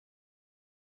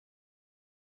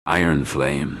Iron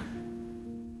Flame,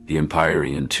 The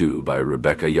Empyrean 2 by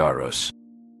Rebecca Yarros.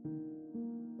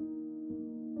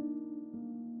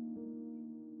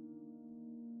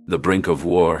 The brink of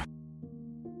war.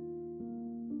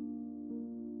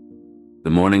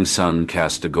 The morning sun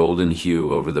cast a golden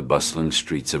hue over the bustling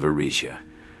streets of Aricia,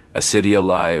 a city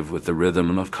alive with the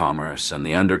rhythm of commerce and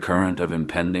the undercurrent of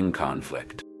impending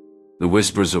conflict. The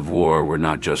whispers of war were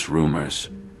not just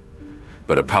rumors,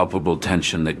 but a palpable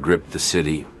tension that gripped the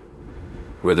city,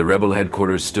 where the rebel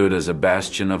headquarters stood as a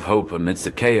bastion of hope amidst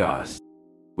the chaos.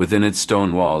 Within its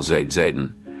stone walls,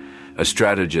 Zayden, a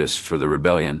strategist for the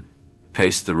rebellion,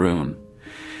 paced the room,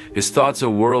 his thoughts a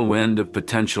whirlwind of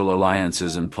potential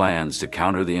alliances and plans to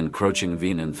counter the encroaching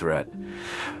Venan threat,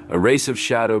 a race of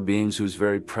shadow beings whose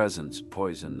very presence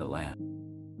poisoned the land.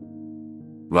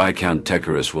 Viscount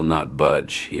Tecarus will not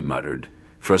budge, he muttered,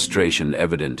 frustration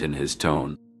evident in his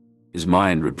tone. His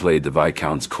mind replayed the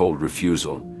Viscount's cold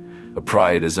refusal, a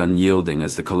pride as unyielding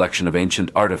as the collection of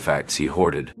ancient artifacts he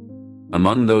hoarded.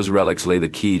 Among those relics lay the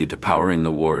key to powering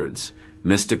the wards,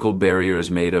 mystical barriers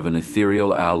made of an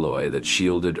ethereal alloy that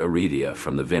shielded Aridia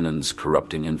from the Venan's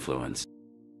corrupting influence.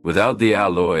 Without the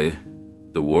alloy,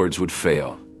 the wards would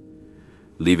fail,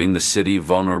 leaving the city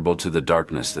vulnerable to the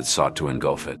darkness that sought to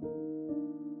engulf it.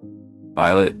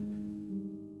 Violet,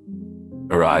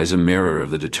 her eyes a mirror of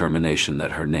the determination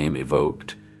that her name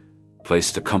evoked,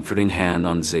 placed a comforting hand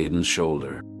on Zayden's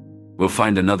shoulder. We'll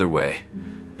find another way.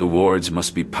 The wards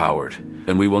must be powered,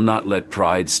 and we will not let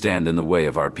pride stand in the way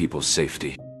of our people's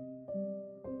safety.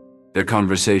 Their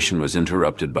conversation was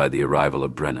interrupted by the arrival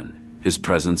of Brennan, his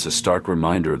presence a stark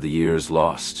reminder of the years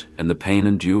lost and the pain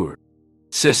endured.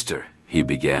 "Sister," he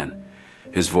began,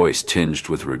 his voice tinged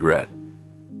with regret,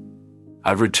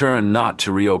 "I've returned not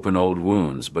to reopen old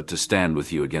wounds, but to stand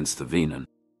with you against the Venan."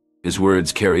 His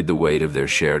words carried the weight of their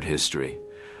shared history,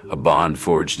 a bond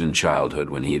forged in childhood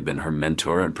when he had been her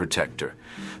mentor and protector,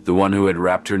 the one who had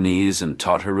wrapped her knees and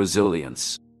taught her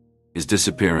resilience. His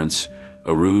disappearance,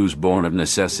 a ruse born of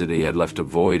necessity, had left a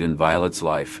void in Violet's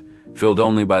life, filled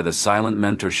only by the silent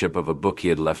mentorship of a book he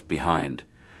had left behind,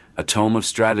 a tome of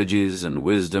strategies and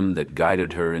wisdom that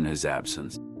guided her in his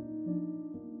absence.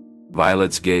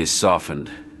 Violet's gaze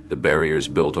softened, the barriers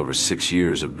built over 6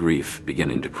 years of grief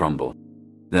beginning to crumble.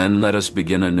 "Then let us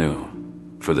begin anew,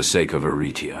 for the sake of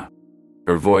Aritia."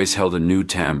 Her voice held a new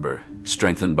timbre,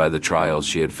 strengthened by the trials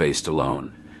she had faced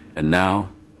alone, and now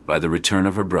by the return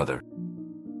of her brother.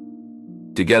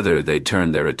 Together they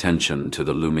turned their attention to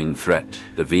the looming threat,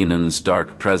 the Venan's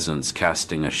dark presence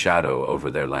casting a shadow over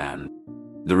their land.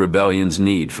 The rebellion's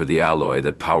need for the alloy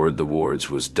that powered the wards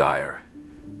was dire,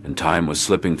 and time was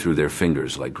slipping through their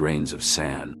fingers like grains of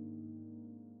sand.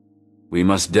 "We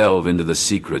must delve into the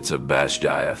secrets of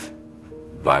Basgiath,"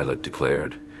 Violet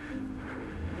declared,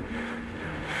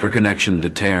 her connection to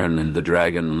Tern and the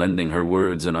dragon lending her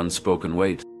words an unspoken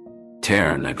weight.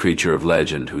 Tern, a creature of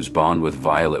legend whose bond with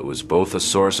Violet was both a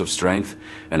source of strength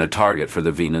and a target for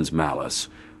the Venan's malice,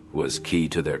 was key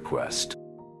to their quest.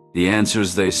 The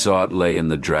answers they sought lay in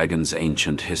the dragon's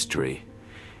ancient history,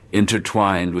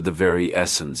 intertwined with the very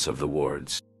essence of the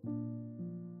wards.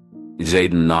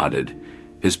 Zayden nodded,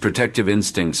 his protective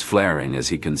instincts flaring as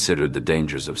he considered the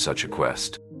dangers of such a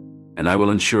quest. "And I will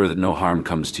ensure that no harm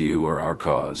comes to you or our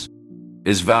cause."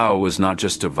 His vow was not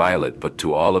just to Violet, but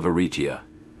to all of Aritia,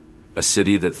 a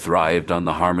city that thrived on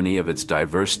the harmony of its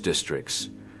diverse districts,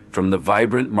 from the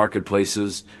vibrant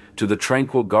marketplaces to the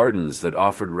tranquil gardens that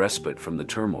offered respite from the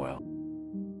turmoil.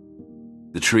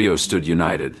 The trio stood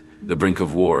united, the brink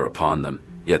of war upon them,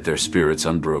 yet their spirits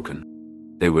unbroken.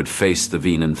 They would face the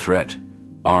Venan threat,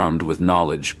 armed with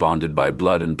knowledge bonded by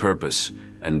blood and purpose,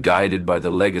 and guided by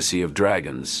the legacy of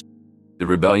dragons. The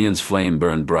rebellion's flame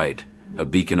burned bright, a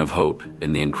beacon of hope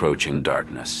in the encroaching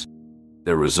darkness.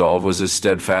 Their resolve was as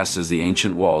steadfast as the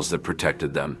ancient walls that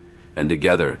protected them, and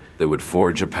together they would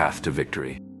forge a path to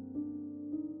victory.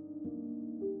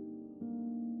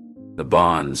 The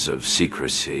bonds of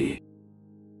secrecy.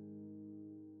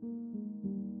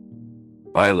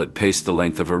 Violet paced the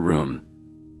length of her room,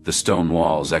 the stone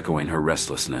walls echoing her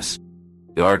restlessness.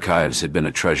 The archives had been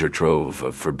a treasure trove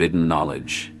of forbidden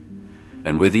knowledge,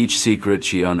 and with each secret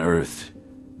she unearthed,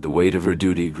 the weight of her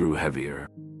duty grew heavier.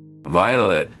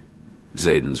 "Violet,"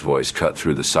 Zayden's voice cut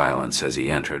through the silence as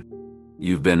he entered.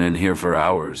 "You've been in here for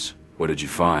hours. What did you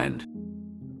find?"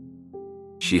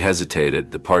 She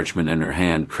hesitated, the parchment in her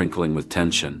hand crinkling with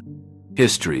tension.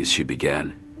 "Histories," she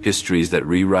began, "histories that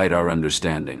rewrite our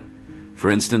understanding. For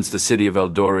instance, the city of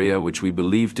Eldoria, which we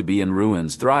believe to be in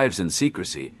ruins, thrives in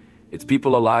secrecy, its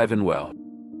people alive and well.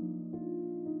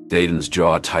 Zayden's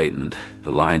jaw tightened,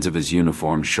 the lines of his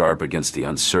uniform sharp against the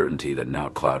uncertainty that now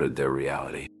clouded their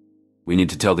reality. "We need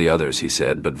to tell the others," he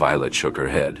said, but Violet shook her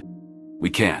head. "We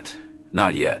can't.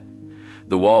 Not yet.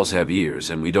 The walls have ears,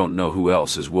 and we don't know who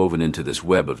else is woven into this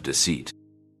web of deceit."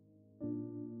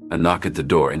 A knock at the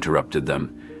door interrupted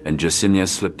them, and Jacinia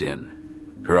slipped in,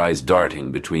 her eyes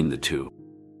darting between the two.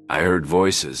 "I heard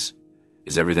voices.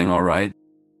 Is everything all right?"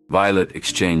 Violet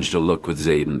exchanged a look with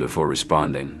Zayden before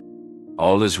responding.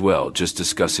 "All is well, just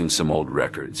discussing some old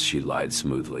records," she lied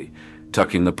smoothly,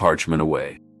 tucking the parchment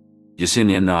away.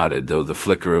 Jacinia nodded, though the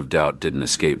flicker of doubt didn't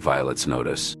escape Violet's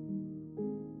notice.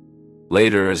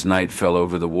 Later, as night fell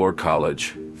over the War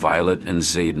College, Violet and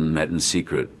Zayden met in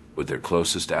secret with their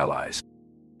closest allies.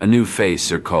 A new face,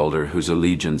 Sir Calder, whose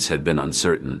allegiance had been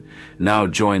uncertain, now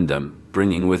joined them,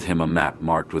 bringing with him a map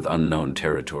marked with unknown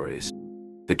territories.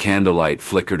 The candlelight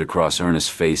flickered across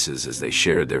earnest faces as they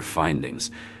shared their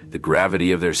findings, the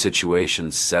gravity of their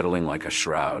situation settling like a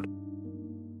shroud.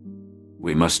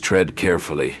 "We must tread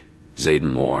carefully,"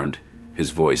 Zayden warned,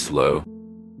 his voice low.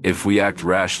 "If we act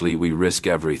rashly, we risk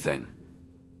everything.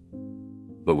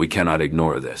 But we cannot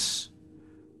ignore this.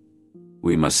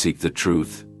 We must seek the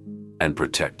truth and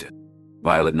protect it."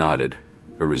 Violet nodded,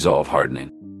 her resolve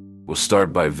hardening. "We'll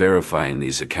start by verifying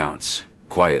these accounts,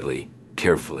 quietly,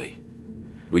 carefully.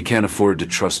 We can't afford to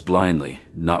trust blindly,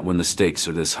 not when the stakes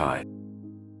are this high."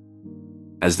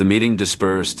 As the meeting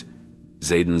dispersed,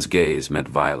 Zayden's gaze met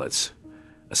Violet's,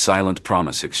 a silent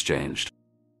promise exchanged.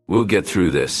 "We'll get through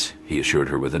this," he assured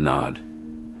her with a nod.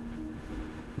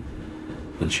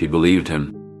 And she believed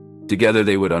him. Together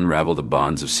they would unravel the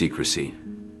bonds of secrecy,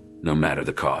 no matter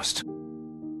the cost.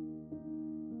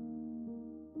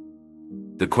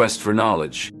 The quest for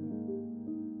knowledge.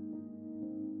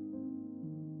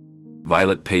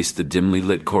 Violet paced the dimly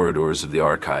lit corridors of the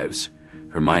archives,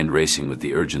 her mind racing with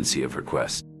the urgency of her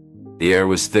quest. The air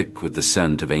was thick with the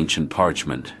scent of ancient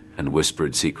parchment and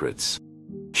whispered secrets.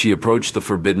 She approached the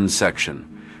forbidden section,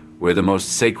 where the most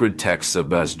sacred texts of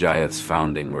Basgiath's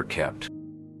founding were kept.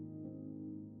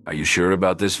 "Are you sure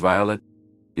about this, Violet?"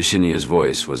 Yeshinia's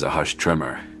voice was a hushed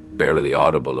tremor, barely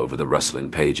audible over the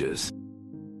rustling pages.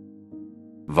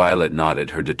 Violet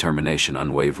nodded, her determination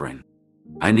unwavering.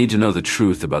 "I need to know the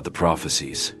truth about the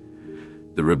prophecies.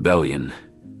 The rebellion.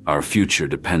 Our future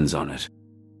depends on it."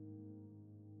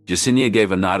 Jacinia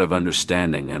gave a nod of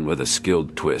understanding, and with a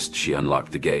skilled twist, she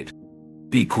unlocked the gate.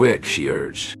 "Be quick," she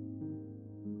urged.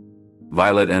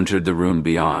 Violet entered the room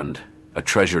beyond, a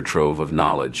treasure trove of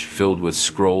knowledge filled with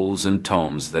scrolls and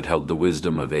tomes that held the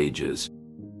wisdom of ages.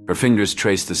 Her fingers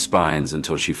traced the spines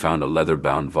until she found a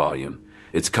leather-bound volume,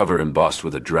 its cover embossed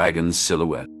with a dragon's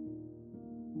silhouette.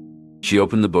 She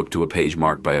opened the book to a page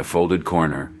marked by a folded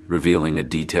corner, revealing a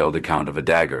detailed account of a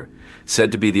dagger,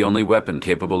 said to be the only weapon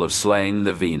capable of slaying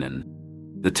the Venin.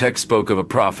 The text spoke of a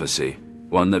prophecy,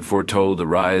 one that foretold the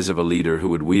rise of a leader who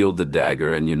would wield the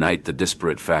dagger and unite the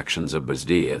disparate factions of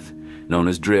Basgiath, known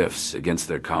as Drifts, against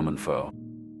their common foe.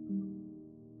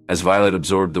 As Violet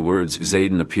absorbed the words,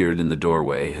 Zayden appeared in the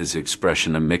doorway, his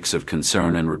expression a mix of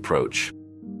concern and reproach.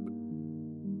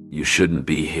 "You shouldn't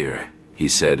be here," he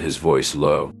said, his voice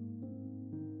low.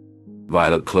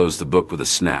 Violet closed the book with a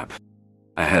snap.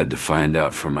 "I had to find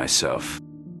out for myself."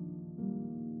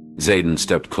 Zayden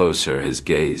stepped closer, his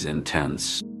gaze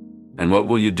intense. "And what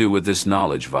will you do with this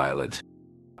knowledge, Violet?"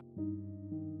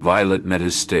 Violet met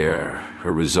his stare,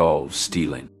 her resolve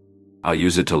steeling. "I'll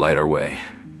use it to light our way.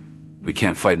 We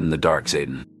can't fight in the dark,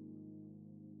 Zayden."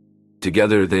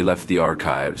 Together they left the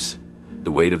archives,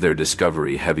 the weight of their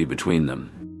discovery heavy between them.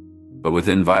 But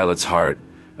within Violet's heart,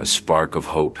 a spark of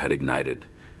hope had ignited,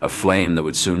 a flame that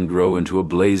would soon grow into a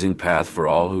blazing path for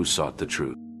all who sought the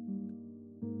truth.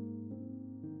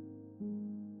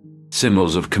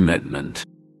 Symbols of commitment.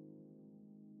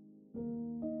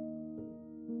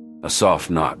 A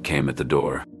soft knock came at the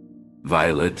door.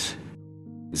 "Violet?"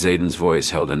 Zayden's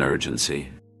voice held an urgency.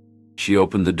 She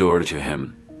opened the door to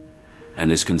him,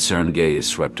 and his concerned gaze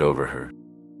swept over her.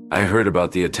 "I heard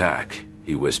about the attack,"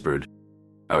 he whispered.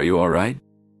 "Are you all right?"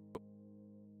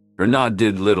 Her nod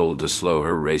did little to slow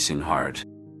her racing heart.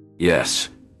 "Yes,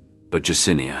 but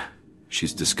Jacinia,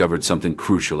 she's discovered something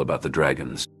crucial about the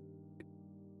dragons."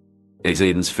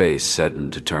 Zayden's face set in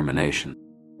determination.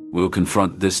 "We'll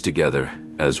confront this together,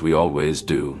 as we always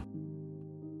do."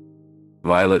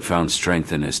 Violet found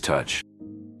strength in his touch.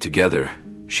 "Together,"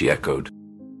 she echoed.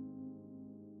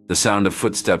 The sound of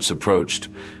footsteps approached,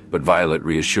 but Violet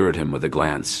reassured him with a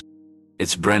glance.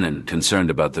 "It's Brennan,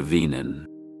 concerned about the Venin."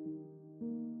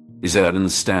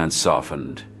 Zayden's stance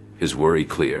softened, his worry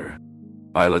clear.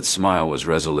 Violet's smile was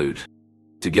resolute.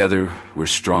 "Together, we're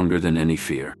stronger than any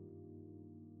fear."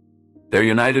 Their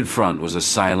united front was a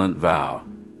silent vow,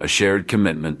 a shared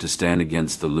commitment to stand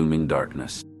against the looming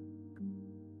darkness.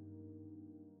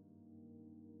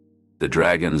 The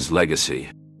Dragon's Legacy.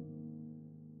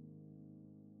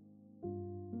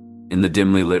 In the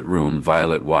dimly lit room,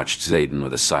 Violet watched Xaden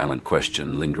with a silent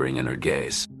question lingering in her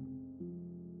gaze.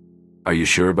 "Are you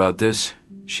sure about this?"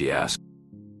 she asked.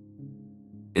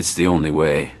 "It's the only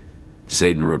way,"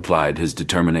 Xaden replied, his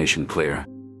determination clear.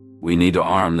 "We need to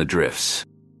arm the drifts."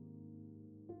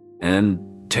 "And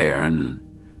Terran?"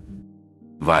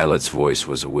 Violet's voice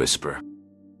was a whisper.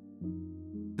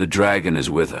 "The dragon is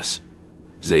with us,"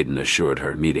 Xaden assured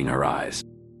her, meeting her eyes.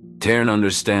 "Terran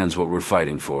understands what we're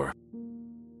fighting for."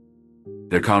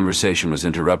 Their conversation was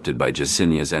interrupted by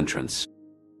Jasinia's entrance.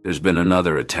 "There's been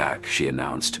another attack," she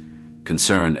announced,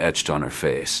 concern etched on her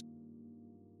face.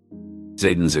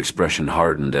 Xaden's expression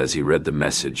hardened as he read the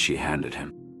message she handed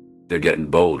him. "They're getting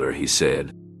bolder," he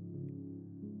said.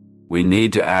 "We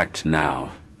need to act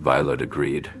now," Violet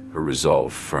agreed, her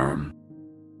resolve firm.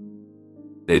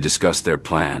 They discussed their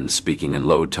plans, speaking in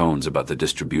low tones about the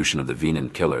distribution of the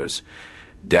Venan killers,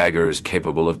 daggers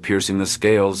capable of piercing the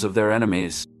scales of their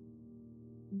enemies.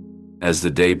 As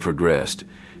the day progressed,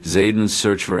 Xaden's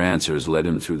search for answers led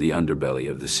him through the underbelly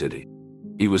of the city.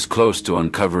 He was close to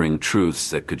uncovering truths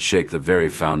that could shake the very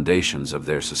foundations of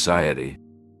their society.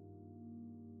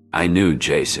 "I knew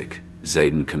Jasik,"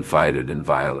 Xaden confided in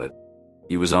Violet.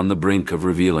 He was on the brink of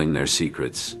revealing their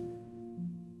secrets.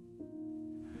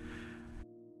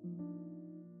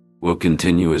 "We'll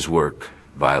continue his work,"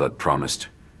 Violet promised,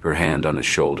 her hand on his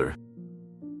shoulder.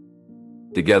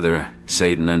 Together,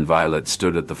 Xaden and Violet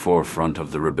stood at the forefront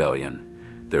of the rebellion,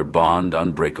 their bond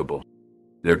unbreakable.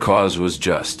 Their cause was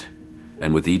just,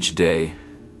 and with each day,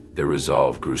 their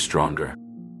resolve grew stronger.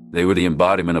 They were the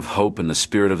embodiment of hope and the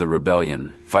spirit of the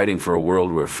rebellion, fighting for a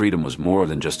world where freedom was more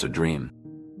than just a dream.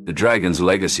 The Dragon's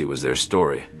Legacy was their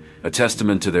story, a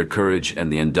testament to their courage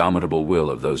and the indomitable will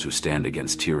of those who stand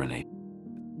against tyranny.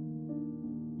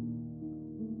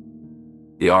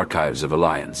 The Archives of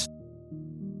Alliance.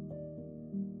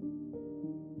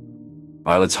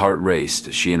 Violet's heart raced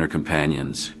as she and her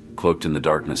companions, cloaked in the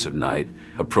darkness of night,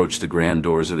 approached the grand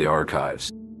doors of the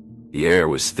Archives. The air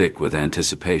was thick with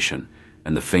anticipation,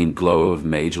 and the faint glow of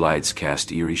mage lights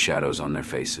cast eerie shadows on their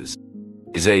faces.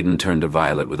 Xaden turned to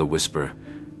Violet with a whisper.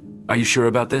 "Are you sure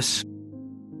about this?"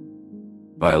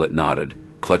 Violet nodded,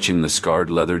 clutching the scarred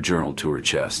leather journal to her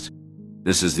chest.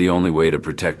 "This is the only way to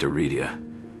protect Iridia.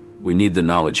 We need the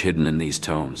knowledge hidden in these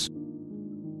tomes."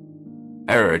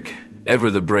 Eric, ever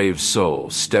the brave soul,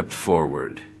 stepped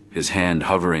forward, his hand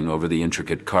hovering over the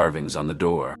intricate carvings on the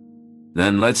door.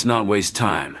 "Then let's not waste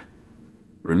time.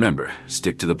 Remember,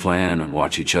 stick to the plan and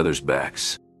watch each other's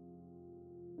backs."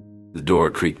 The door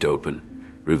creaked open,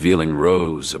 revealing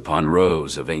rows upon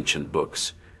rows of ancient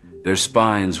books, their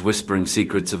spines whispering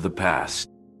secrets of the past.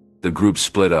 The group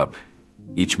split up,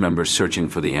 each member searching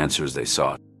for the answers they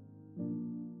sought.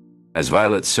 As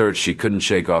Violet searched, she couldn't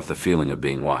shake off the feeling of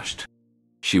being watched.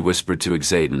 She whispered to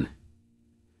Xaden,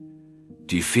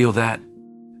 "Do you feel that?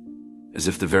 As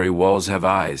if the very walls have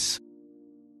eyes."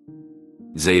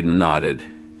 Xaden nodded,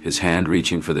 his hand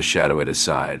reaching for the shadow at his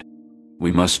side.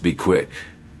 "We must be quick."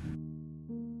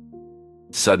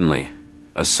 Suddenly,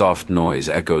 a soft noise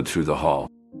echoed through the hall.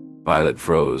 Violet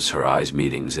froze, her eyes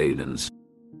meeting Xaden's.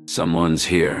 "Someone's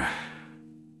here."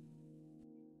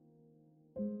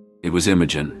 It was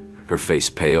Imogen, her face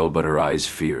pale but her eyes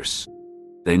fierce.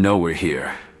 "They know we're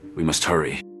here. We must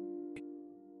hurry."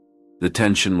 The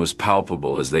tension was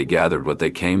palpable as they gathered what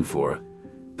they came for,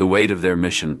 the weight of their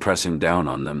mission pressing down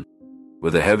on them.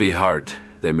 With a heavy heart,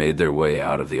 they made their way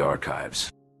out of the Archives.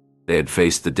 They had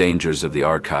faced the dangers of the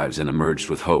Archives and emerged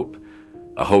with hope,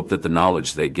 a hope that the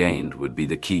knowledge they gained would be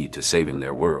the key to saving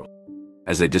their world.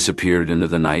 As they disappeared into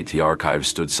the night, the Archives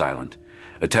stood silent,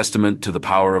 a testament to the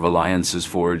power of alliances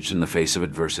forged in the face of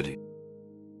adversity.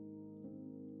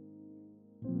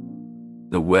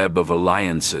 The web of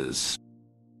alliances.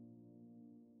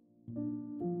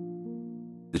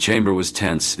 The chamber was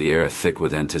tense, the air thick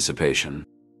with anticipation.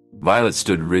 Violet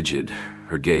stood rigid,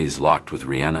 her gaze locked with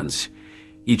Rhiannon's,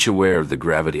 each aware of the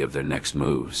gravity of their next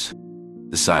moves.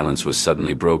 The silence was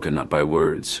suddenly broken not by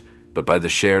words, but by the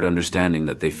shared understanding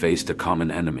that they faced a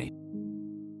common enemy.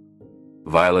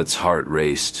 Violet's heart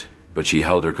raced, but she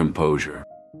held her composure.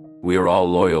 "We are all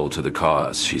loyal to the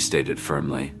cause," she stated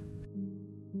firmly.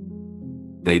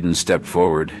 Xaden stepped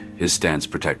forward, his stance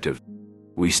protective.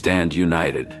 "We stand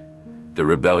united. The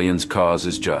rebellion's cause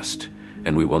is just,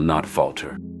 and we will not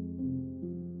falter."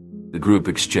 The group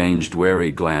exchanged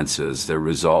wary glances, their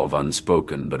resolve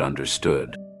unspoken but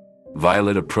understood.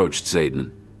 Violet approached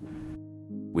Xaden.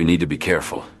 We need to be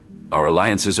careful. Our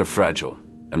alliances are fragile,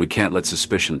 and we can't let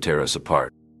suspicion tear us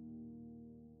apart.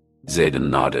 Xaden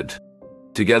nodded.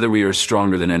 Together we are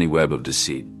stronger than any web of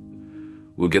deceit.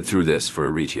 We'll get through this for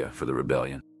Aritia, for the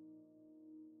rebellion.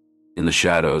 In the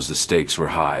shadows, the stakes were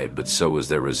high, but so was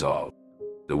their resolve.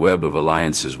 The web of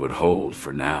alliances would hold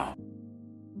for now.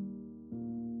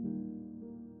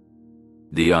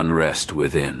 The unrest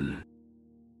within.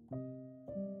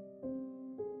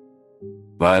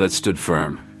 Violet stood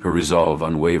firm, her resolve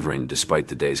unwavering despite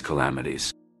the day's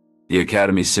calamities. The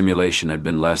Academy's simulation had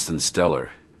been less than stellar,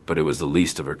 but it was the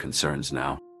least of her concerns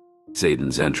now.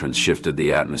 Xaden's entrance shifted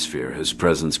the atmosphere, his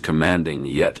presence commanding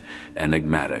yet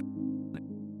enigmatic.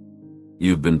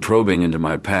 "You've been probing into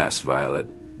my past, Violet,"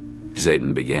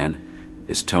 Xaden began,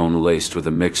 his tone laced with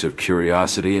a mix of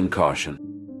curiosity and caution.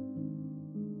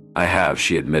 "I have,"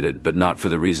 she admitted, "but not for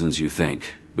the reasons you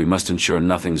think. We must ensure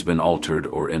nothing's been altered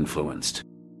or influenced."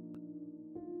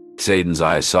 Xaden's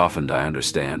eyes softened. "I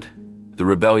understand. The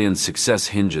rebellion's success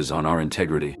hinges on our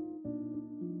integrity."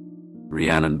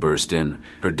 Rhiannon burst in,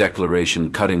 her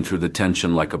declaration cutting through the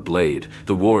tension like a blade.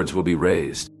 "The wards will be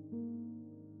raised."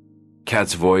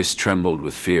 Kat's voice trembled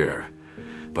with fear.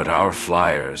 "But our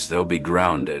flyers, they'll be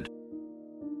grounded."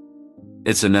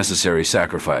 "It's a necessary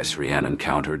sacrifice," Rhiannon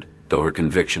countered, though her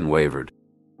conviction wavered.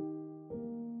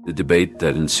 The debate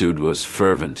that ensued was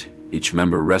fervent, each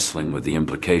member wrestling with the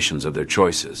implications of their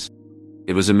choices.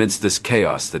 It was amidst this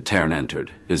chaos that Tarn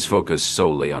entered, his focus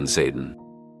solely on Xaden.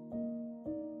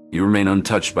 "You remain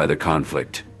untouched by the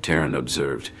conflict," Tarn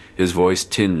observed, his voice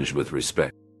tinged with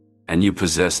respect. "And you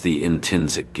possess the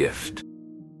intrinsic gift."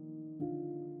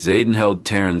 Xaden held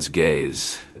Tarn's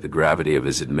gaze, the gravity of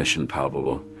his admission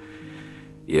palpable.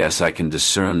 "Yes, I can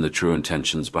discern the true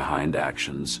intentions behind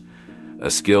actions.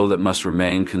 A skill that must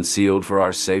remain concealed for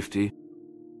our safety."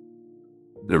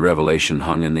 The revelation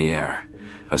hung in the air,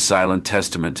 a silent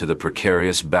testament to the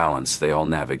precarious balance they all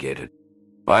navigated.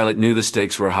 Violet knew the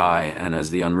stakes were high, and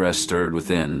as the unrest stirred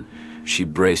within, she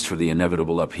braced for the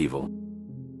inevitable upheaval.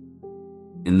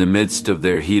 In the midst of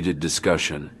their heated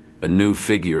discussion, a new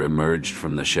figure emerged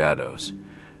from the shadows.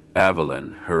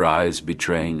 Evelyn, her eyes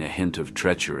betraying a hint of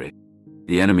treachery.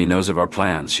 "The enemy knows of our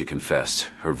plans," she confessed,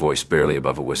 her voice barely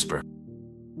above a whisper.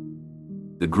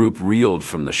 The group reeled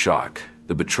from the shock,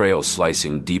 the betrayal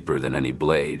slicing deeper than any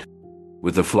blade.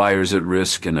 With the flyers at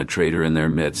risk and a traitor in their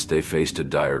midst, they faced a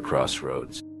dire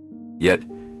crossroads. Yet,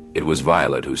 it was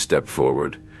Violet who stepped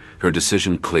forward, her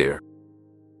decision clear.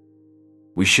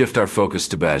 "We shift our focus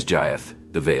to Basgiath,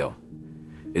 the Vale.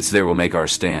 It's there we'll make our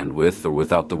stand, with or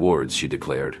without the wards," she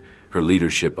declared, her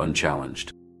leadership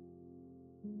unchallenged.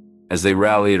 As they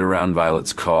rallied around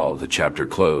Violet's call, the chapter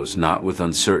closed, not with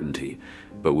uncertainty,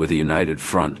 but with a united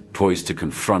front, poised to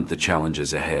confront the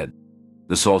challenges ahead.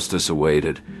 The solstice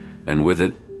awaited, and with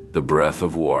it, the breath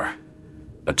of war.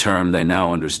 A term they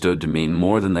now understood to mean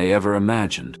more than they ever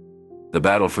imagined. The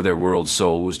battle for their world's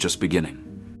soul was just beginning.